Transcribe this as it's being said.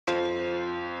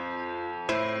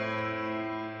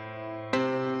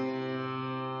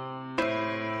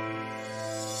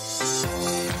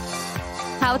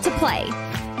about to play.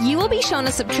 You will be shown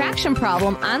a subtraction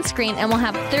problem on screen and will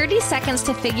have 30 seconds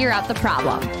to figure out the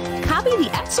problem. Copy the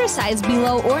exercise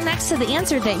below or next to the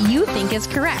answer that you think is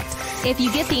correct. If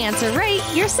you get the answer right,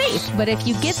 you're safe. But if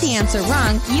you get the answer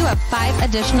wrong, you have 5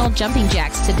 additional jumping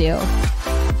jacks to do.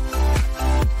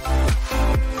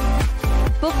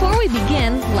 Before we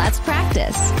begin, let's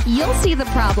practice. You'll see the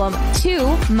problem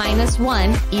 2 minus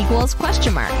 1 equals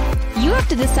question mark. You have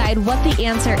to decide what the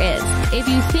answer is. If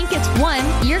you think it's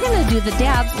 1, you're going to do the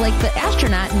dabs like the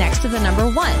astronaut next to the number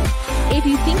 1. If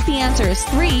you think the answer is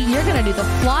 3, you're going to do the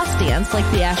floss dance like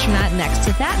the astronaut next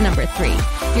to that number 3.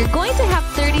 You're going to have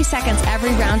 30 seconds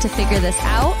every round to figure this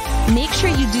out. Make sure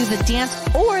you do the dance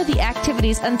or the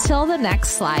activities until the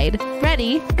next slide.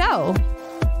 Ready, go!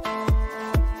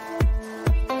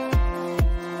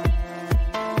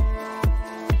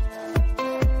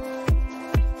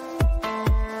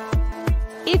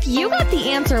 If you got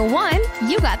the answer 1,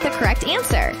 you got the correct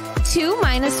answer. 2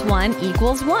 minus 1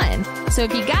 equals 1. So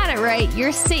if you got it right,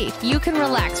 you're safe. You can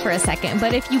relax for a second.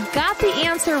 But if you got the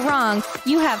answer wrong,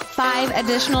 you have 5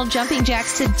 additional jumping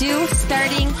jacks to do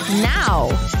starting now.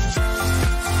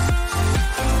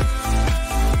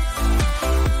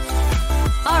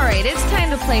 Alright, it's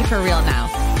time to play for real now.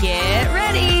 Get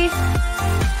ready!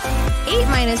 8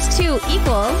 minus 2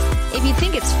 equals, if you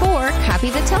think it's 4, copy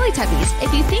the Teletubbies.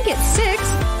 If you think it's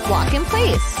 6, walk in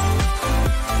place.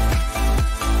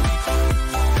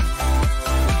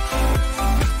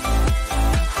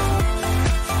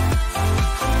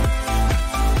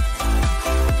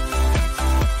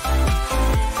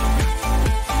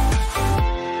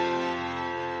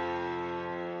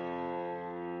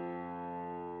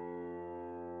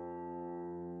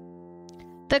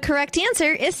 The correct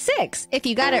answer is 6. If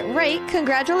you got it right,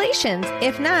 congratulations.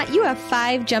 If not, you have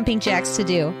 5 jumping jacks to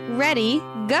do. Ready,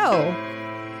 go!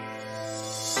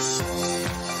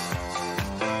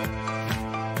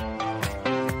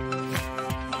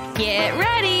 Get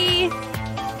ready!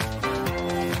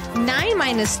 9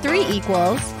 minus 3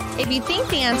 equals, if you think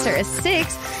the answer is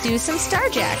 6, do some star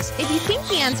jacks. If you think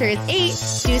the answer is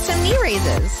 8, do some knee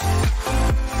raises.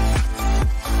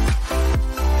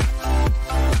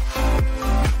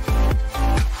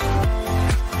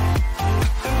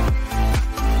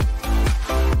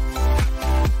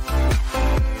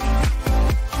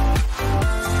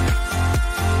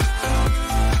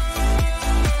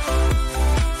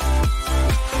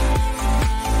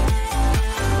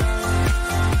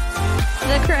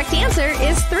 The correct answer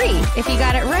is 3. If you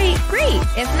got it right, great.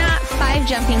 If not, 5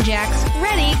 jumping jacks.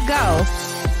 Ready, go.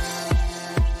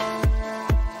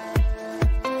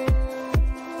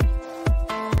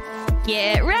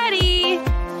 Get ready.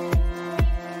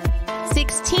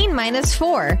 16 minus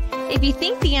 4. If you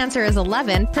think the answer is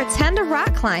 11, pretend a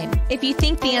rock climb. If you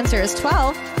think the answer is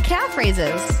 12, calf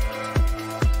raises.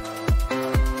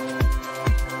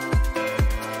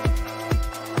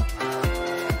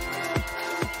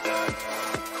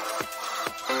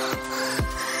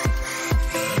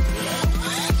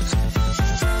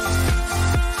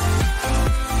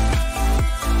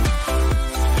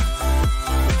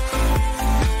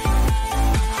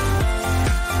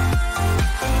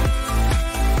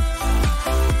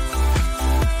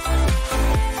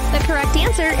 The correct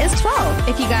answer is 12.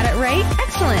 If you got it right,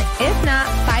 excellent. If not,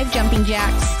 5 jumping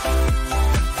jacks.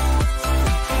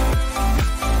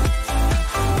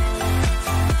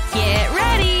 Get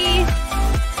ready!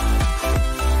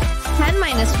 10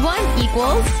 minus 1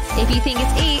 equals, if you think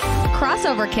it's 8,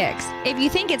 crossover kicks. If you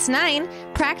think it's 9,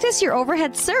 practice your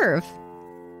overhead serve.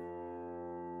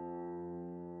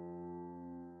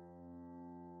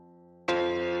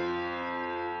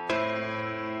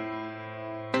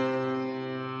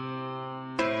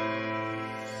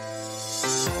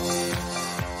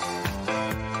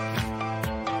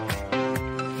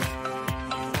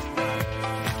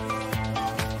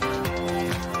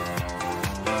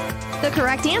 The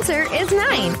correct answer is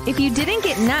 9. If you didn't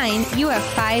get 9, you have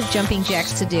 5 jumping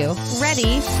jacks to do.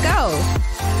 Ready, go!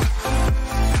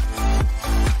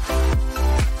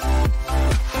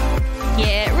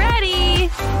 Get ready!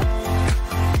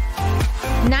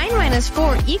 9 minus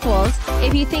 4 equals,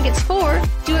 if you think it's 4,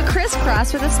 do a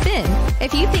crisscross with a spin.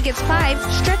 If you think it's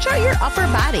 5, stretch out your upper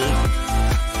body.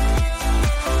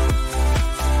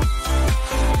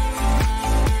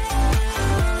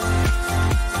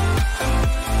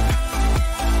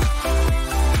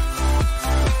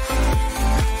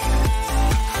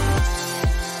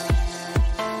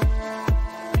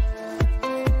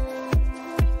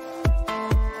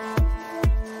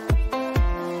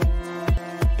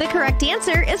 The correct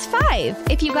answer is 5.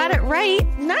 If you got it right,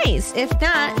 nice. If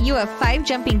not, you have 5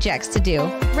 jumping jacks to do.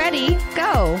 Ready,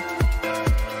 go.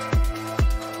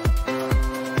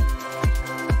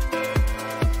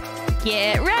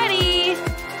 Get ready!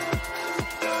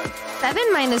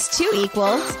 7 minus 2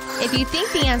 equals, if you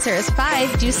think the answer is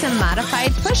 5, do some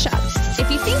modified push-ups.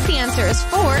 If you think the answer is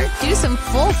 4, do some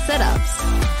full sit-ups.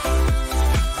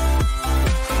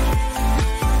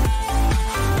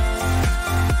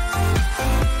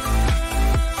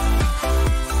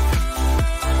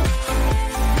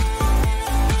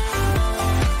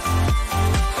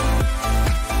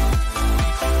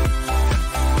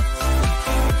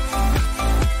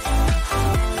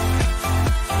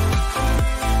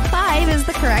 Is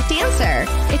the correct answer.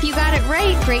 If you got it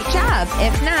right, great job.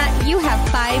 If not, you have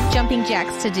 5 jumping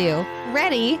jacks to do.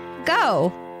 Ready,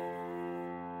 go!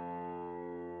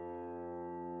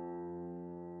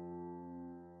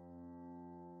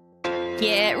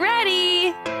 Get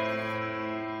ready!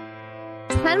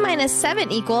 10 minus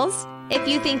 7 equals, if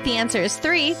you think the answer is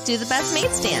 3, do the best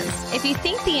mate stance. If you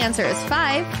think the answer is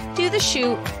 5, do the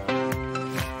shoot.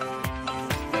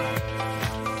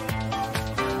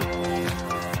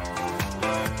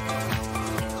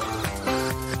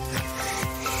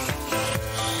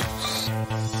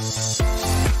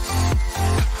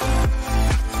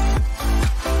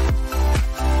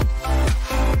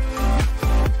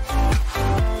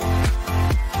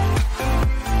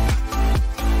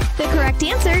 The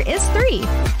answer is 3.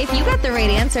 If you got the right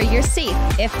answer, you're safe.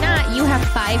 If not, you have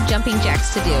 5 jumping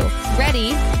jacks to do.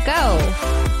 Ready, go!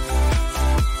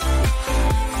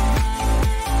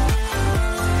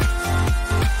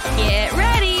 Get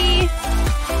ready!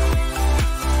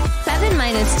 7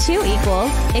 minus 2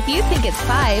 equals, if you think it's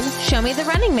 5, show me the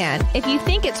running man. If you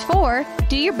think it's 4,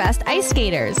 do your best ice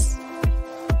skaters.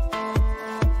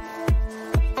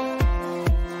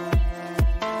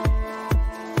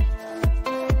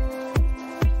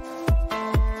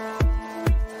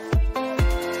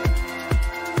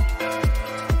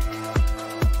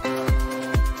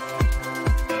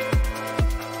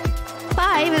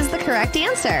 Is the correct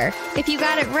answer. If you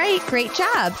got it right, great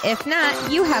job. If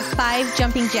not, you have 5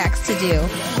 jumping jacks to do.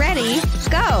 Ready,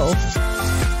 go!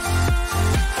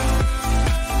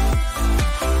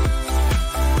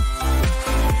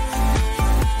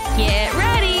 Get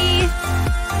ready!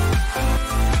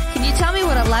 Can you tell me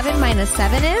what 11 minus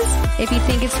 7 is? If you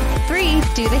think it's 3,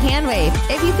 do the hand wave.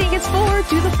 If you think it's 4,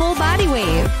 do the full body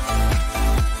wave.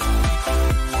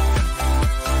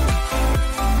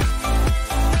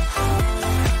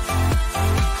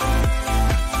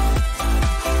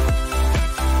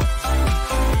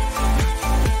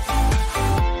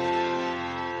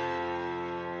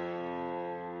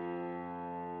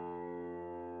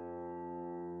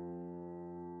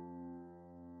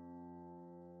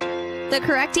 The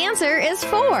correct answer is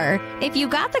 4. If you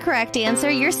got the correct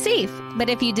answer, you're safe. But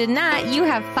if you did not, you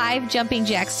have 5 jumping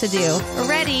jacks to do.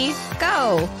 Ready,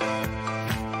 go!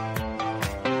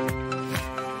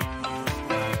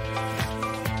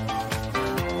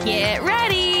 Get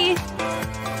ready!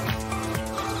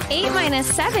 8 minus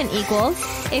 7 equals,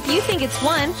 if you think it's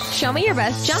 1, show me your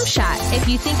best jump shot. If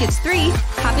you think it's 3,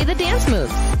 copy the dance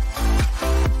moves.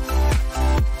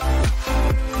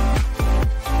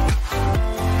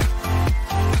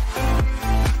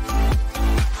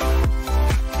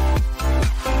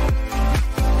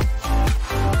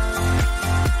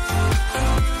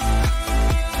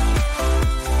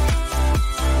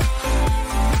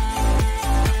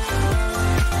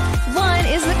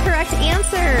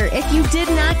 If you did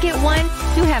not get 1,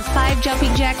 you have 5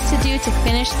 jumping jacks to do to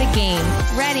finish the game.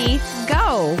 Ready,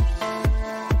 go!